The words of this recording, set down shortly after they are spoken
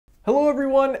Hello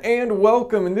everyone and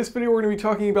welcome. In this video we're going to be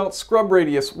talking about scrub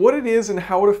radius, what it is and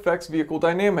how it affects vehicle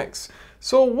dynamics.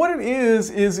 So what it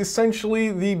is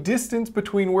essentially the distance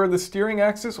between where the steering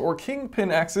axis or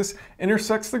kingpin axis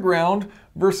intersects the ground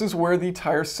versus where the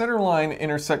tire center line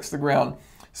intersects the ground.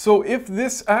 So if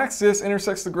this axis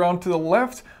intersects the ground to the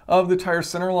left of the tire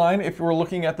center line, if we're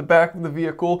looking at the back of the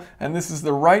vehicle and this is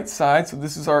the right side, so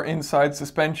this is our inside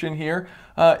suspension here,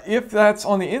 if that's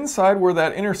on the inside where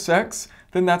that intersects,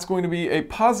 then that's going to be a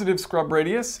positive scrub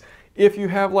radius. If you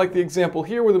have like the example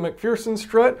here with the McPherson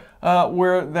strut,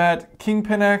 where that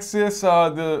kingpin axis,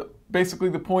 basically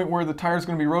the point where the tire is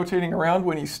going to be rotating around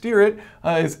when you steer it,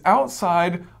 is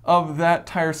outside of that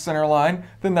tire center line,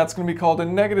 then that's going to be called a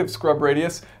negative scrub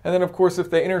radius. And then of course if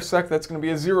they intersect, that's going to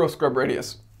be a zero scrub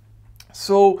radius.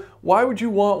 So why would you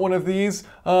want one of these?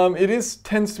 It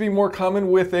tends to be more common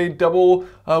with a double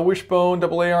wishbone,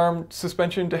 double A-arm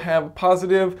suspension to have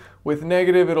positive. With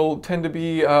negative, it'll tend to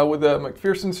be with a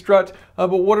McPherson strut. But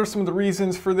what are some of the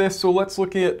reasons for this? So let's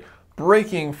look at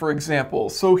braking, for example.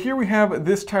 So here we have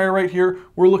this tire right here.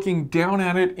 We're looking down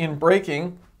at it in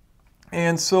braking.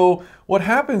 And so what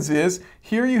happens is,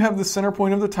 here you have the center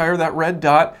point of the tire, that red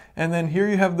dot, and then here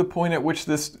you have the point at which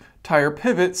this tire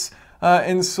pivots.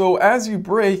 And so as you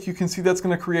brake, you can see that's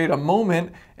going to create a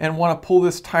moment and want to pull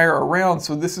this tire around.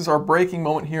 So this is our braking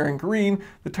moment here in green.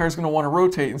 The tire is going to want to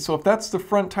rotate. And so if that's the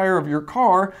front tire of your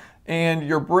car and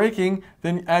you're braking,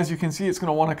 then as you can see, it's going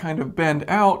to want to kind of bend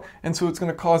out. And so it's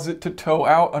going to cause it to tow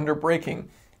out under braking.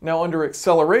 Now under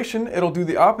acceleration, it'll do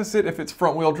the opposite if it's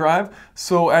front wheel drive.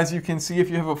 So as you can see, if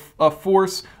you have a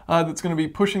force that's going to be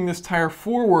pushing this tire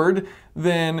forward,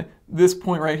 then this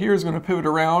point right here is going to pivot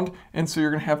around, and so you're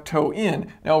going to have tow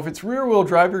in. Now if it's rear wheel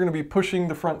drive, you're going to be pushing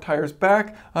the front tires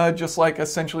back, just like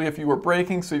essentially if you were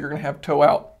braking, so you're going to have tow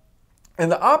out.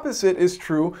 And the opposite is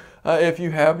true if you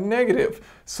have negative.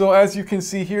 So as you can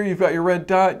see here, you've got your red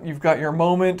dot, you've got your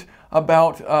moment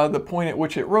about the point at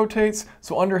which it rotates.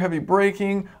 So under heavy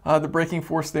braking, the braking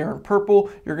force there in purple,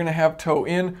 you're going to have tow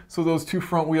in. So those two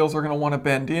front wheels are going to want to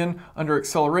bend in. Under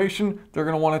acceleration, they're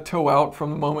going to want to tow out from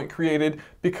the moment created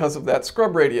because of that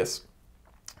scrub radius.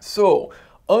 So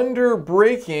under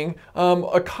braking,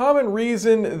 a common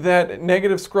reason that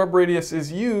negative scrub radius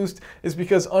is used is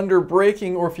because under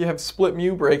braking, or if you have split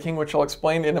mu braking, which I'll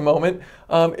explain in a moment,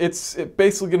 it's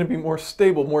basically going to be more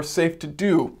stable, more safe to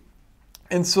do.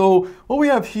 And so what we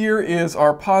have here is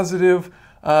our positive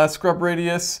scrub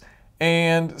radius.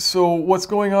 And so what's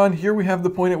going on here, we have the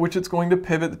point at which it's going to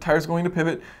pivot, the tire's going to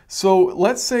pivot. So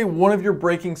let's say one of your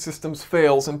braking systems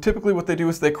fails, and typically what they do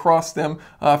is they cross them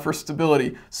for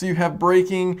stability. So you have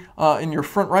braking in your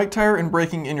front right tire and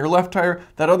braking in your left tire.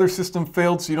 That other system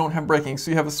failed, so you don't have braking.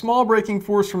 So you have a small braking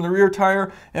force from the rear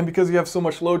tire, and because you have so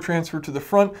much load transfer to the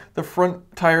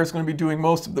front tire is going to be doing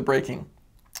most of the braking.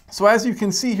 So as you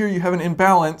can see here, you have an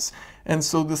imbalance. And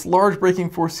so this large braking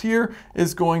force here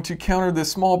is going to counter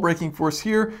this small braking force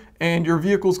here, and your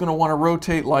vehicle is going to want to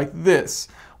rotate like this.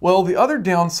 Well, the other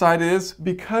downside is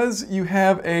because you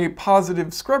have a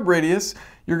positive scrub radius,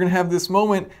 you're going to have this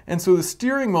moment, and so the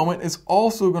steering moment is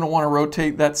also going to want to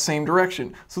rotate that same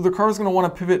direction. So the car is going to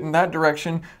want to pivot in that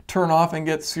direction, turn off, and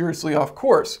get seriously off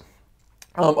course.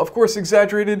 Of course,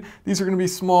 exaggerated, these are going to be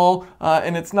small,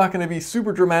 and it's not going to be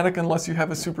super dramatic unless you have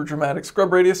a super dramatic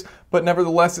scrub radius, but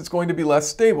nevertheless, it's going to be less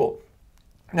stable.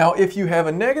 Now, if you have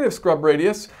a negative scrub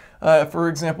radius, for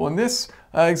example, in this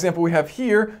example we have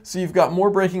here, so you've got more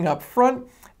braking up front,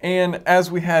 and as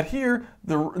we had here,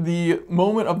 the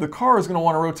moment of the car is going to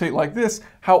want to rotate like this.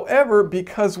 However,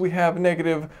 because we have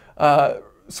negative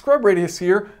scrub radius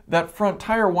here, that front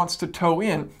tire wants to tow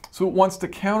in. So it wants to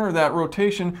counter that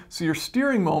rotation, so your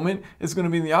steering moment is going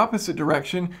to be in the opposite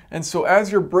direction. And so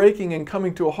as you're braking and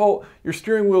coming to a halt, your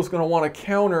steering wheel is going to want to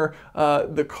counter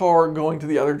the car going to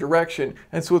the other direction.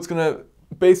 And so it's going to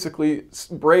basically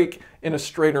brake in a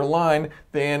straighter line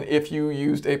than if you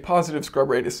used a positive scrub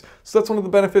radius. So that's one of the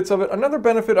benefits of it. Another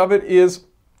benefit of it is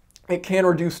it can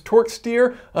reduce torque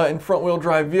steer in front wheel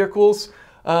drive vehicles.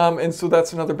 And so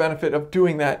that's another benefit of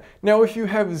doing that. Now, if you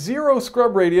have zero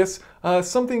scrub radius,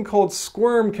 something called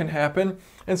squirm can happen.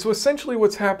 And so essentially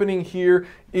what's happening here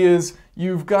is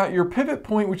you've got your pivot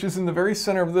point, which is in the very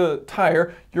center of the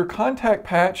tire. Your contact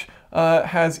patch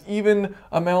has even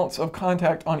amounts of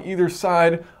contact on either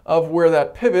side of where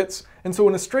that pivots. And so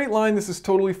in a straight line, this is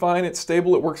totally fine. It's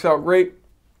stable. It works out great.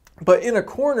 But in a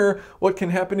corner, what can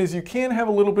happen is you can have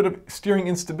a little bit of steering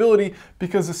instability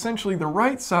because essentially the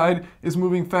right side is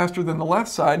moving faster than the left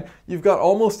side. You've got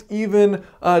almost even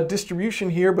distribution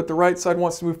here, but the right side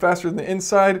wants to move faster than the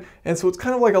inside. And so it's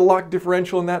kind of like a lock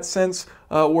differential in that sense,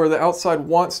 where the outside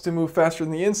wants to move faster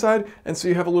than the inside. And so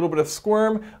you have a little bit of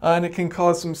squirm, and it can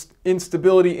cause some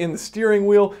instability in the steering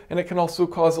wheel, and it can also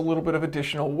cause a little bit of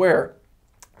additional wear.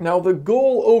 Now the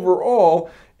goal overall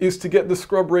is to get the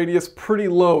scrub radius pretty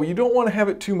low. You don't want to have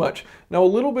it too much. Now a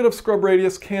little bit of scrub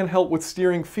radius can help with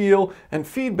steering feel and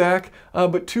feedback,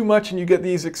 but too much and you get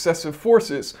these excessive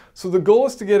forces. So the goal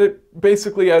is to get it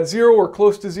basically at 0 or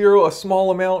close to 0. A small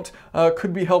amount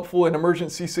could be helpful in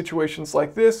emergency situations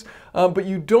like this, but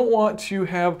you don't want to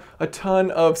have a ton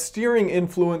of steering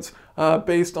influence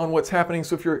based on what's happening.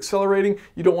 So if you're accelerating,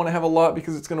 you don't want to have a lot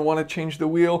because it's going to want to change the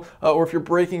wheel, or if you're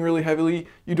braking really heavily,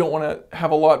 you don't want to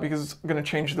have a lot because it's going to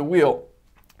change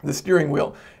the steering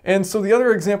wheel. And so the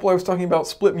other example I was talking about,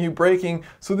 split mu braking.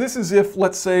 So this is if,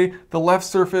 let's say, the left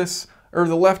surface or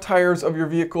the left tires of your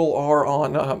vehicle are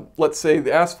on, let's say,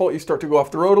 the asphalt, you start to go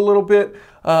off the road a little bit,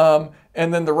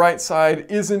 and then the right side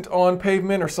isn't on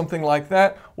pavement or something like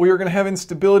that. Well, you're going to have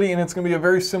instability, and it's going to be a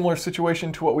very similar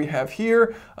situation to what we have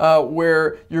here,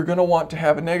 where you're going to want to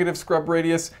have a negative scrub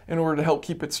radius in order to help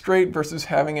keep it straight versus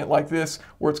having it like this,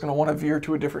 where it's going to want to veer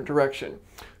to a different direction.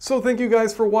 So thank you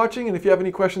guys for watching, and if you have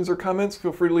any questions or comments,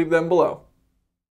 feel free to leave them below.